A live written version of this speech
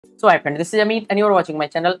So hi friend, this is Amit and you are watching my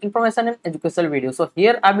channel Information and Educational Video. So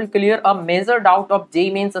here I will clear a major doubt of JEE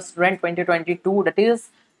Mains Student 2022, that is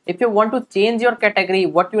if you want to change your category,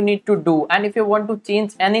 what you need to do, and if you want to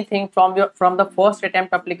change anything from the first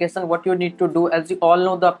attempt application, what you need to do. As you all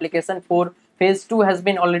know, the application for phase 2 has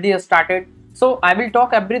been already started. So I will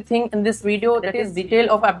talk everything in this video, that is detail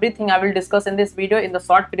of everything I will discuss in this video in the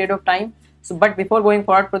short period of time. So but before going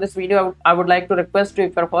forward for this video, I would like to request you,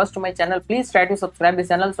 if you are first to my channel, please try to subscribe this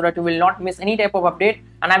channel so that you will not miss any type of update,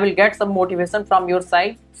 and I will get some motivation from your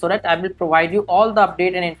side so that I will provide you all the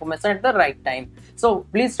update and information at the right time. So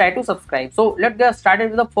please try to subscribe. So let's get started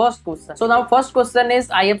with the first question. So now first question is,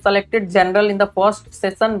 I have selected general in the first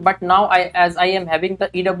session, but now as I am having the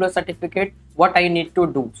EWS certificate, what I need to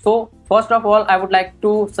do. So first of all, I would like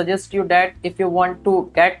to suggest you that if you want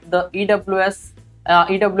to get the EWS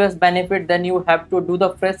benefit, then you have to do the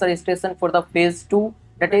fresh registration for the phase 2.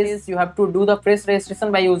 That is, you have to do the fresh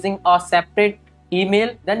registration by using a separate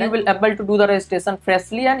email. Then you will able to do the registration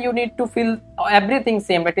freshly, and you need to fill everything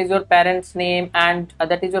same. That is your parents name, and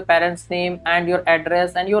your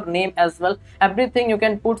address and your name as well. Everything you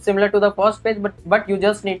can put similar to the first page, but you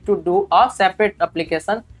just need to do a separate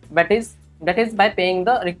application, that is by paying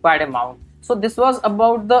the required amount. So this was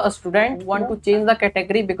about the student who want to change the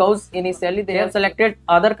category, because initially they have selected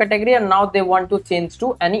other category and now they want to change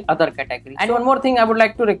to any other category. And one more thing I would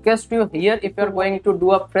like to request you here, if you are going to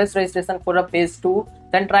do a fresh registration for a phase 2,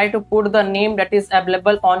 then try to put the name that is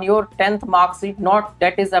available on your 10th mark sheet, not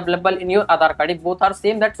that is available in your Aadhaar card. If both are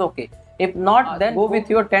same, that's okay. If not, then go with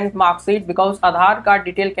your 10th mark sheet, because Aadhaar card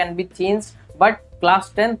detail can be changed, but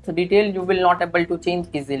class 10th detail you will not able to change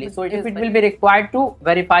easily. So if it will be required to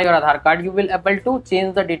verify your Aadhaar card, you will able to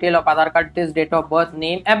change the detail of Aadhaar card. It is date of birth,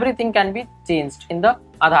 name, everything can be changed in the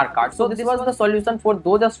Aadhaar card. So this was the solution for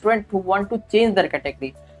those students who want to change their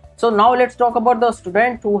category. So now let's talk about the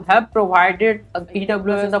students who have provided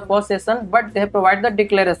EWS in the first session, but they have provided the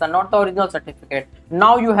declaration, not the original certificate.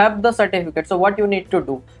 Now you have the certificate. So what you need to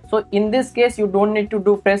do? So in this case, you don't need to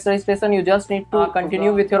do fresh registration. You just need to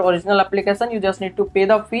continue with your original application. You just need to pay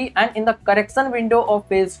the fee, and in the correction window of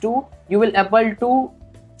phase 2, you will able to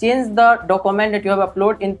change the document that you have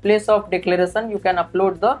uploaded. In place of declaration, you can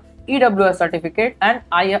upload the EWS certificate, and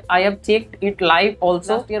I have checked it live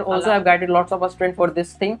also. Last year also I have guided lots of students for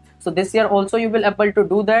this thing. So this year also you will able to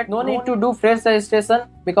do that. No need to do fresh registration,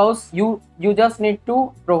 because you just need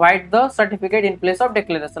to provide the certificate in place of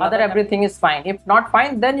declaration. Other everything is fine. If not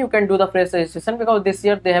fine, then you can do the fresh registration, because this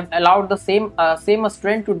year they have allowed the same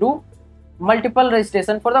student to do multiple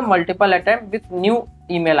registration for the multiple attempt with new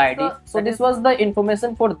email ID. So this was the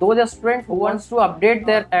information for those students who wants to update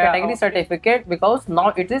their category certificate, because now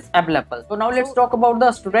it is available. So now let's talk about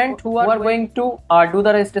the student who are going to do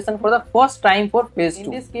the registration for the first time for phase 2. In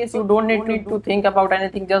this case, you don't need to think about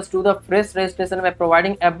anything. Just do the fresh registration by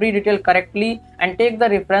providing every detail correctly, and take the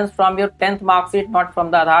reference from your 10th mark sheet, not from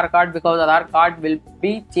the Aadhaar card, because Aadhaar card will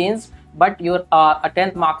be changed, but your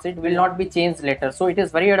 10th mark sheet will not be changed later. So it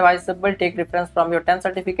is very advisable, take reference from your 10th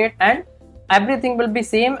certificate, and everything will be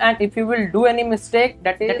same. And if you will do any mistake,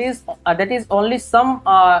 that is only some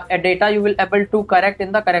data you will able to correct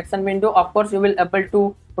in the correction window. Of course, you will able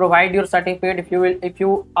to provide your certificate. If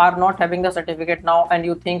you are not having the certificate now and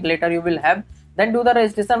you think later you will have, then do the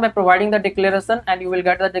registration by providing the declaration, and you will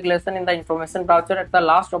get the declaration in the information browser at the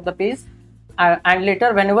last of the page. And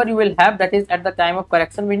later, whenever you will have, that is at the time of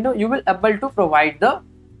correction window, you will able to provide the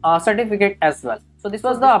certificate as well. So this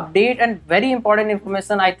was the update and very important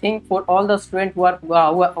information, I think, for all the students who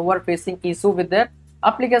are facing issue with their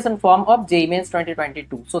application form of JEE Mains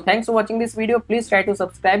 2022. So thanks for watching this video. Please try to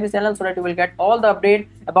subscribe this channel so that you will get all the update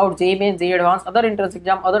about JEE Mains, JEE Advanced, other entrance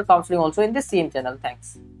exam, other counseling also in this same channel.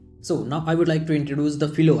 Thanks. So now I would like to introduce the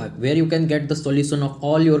Philo app, where you can get the solution of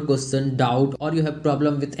all your question, doubt, or you have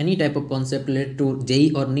problem with any type of concept related to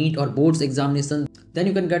JEE or NEET or boards examination. Then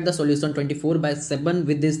you can get the solution 24/7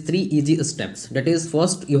 with these 3 easy steps. That is,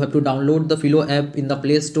 first you have to download the Philo app in the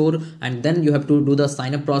Play Store, and then you have to do the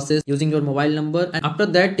sign up process using your mobile number. And after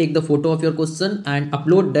that, take the photo of your question and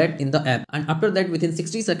upload that in the app. And after that, within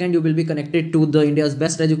 60 seconds, you will be connected to the India's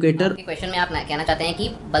best educator. Question में आप कहना चाहते हैं कि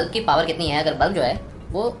bulb की power कितनी है। अगर बल्ब जो है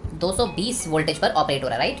वो 220 वोल्टेज पर ऑपरेट हो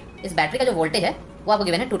रहा है, राइट। इस बैटरी का जो वोल्टेज है वो आपको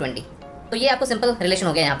गिवन है 220। तो ये आपको सिंपल रिलेशन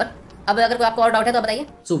हो गया यहाँ पर। अब अगर कोई आपको और डाउट है तो बताइए।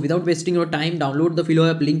 So without wasting your time, download the Philo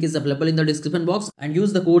app. Link is available in the description box, and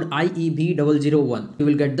use the code IEB001. You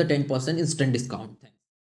will get the 10% instant discount. Thanks.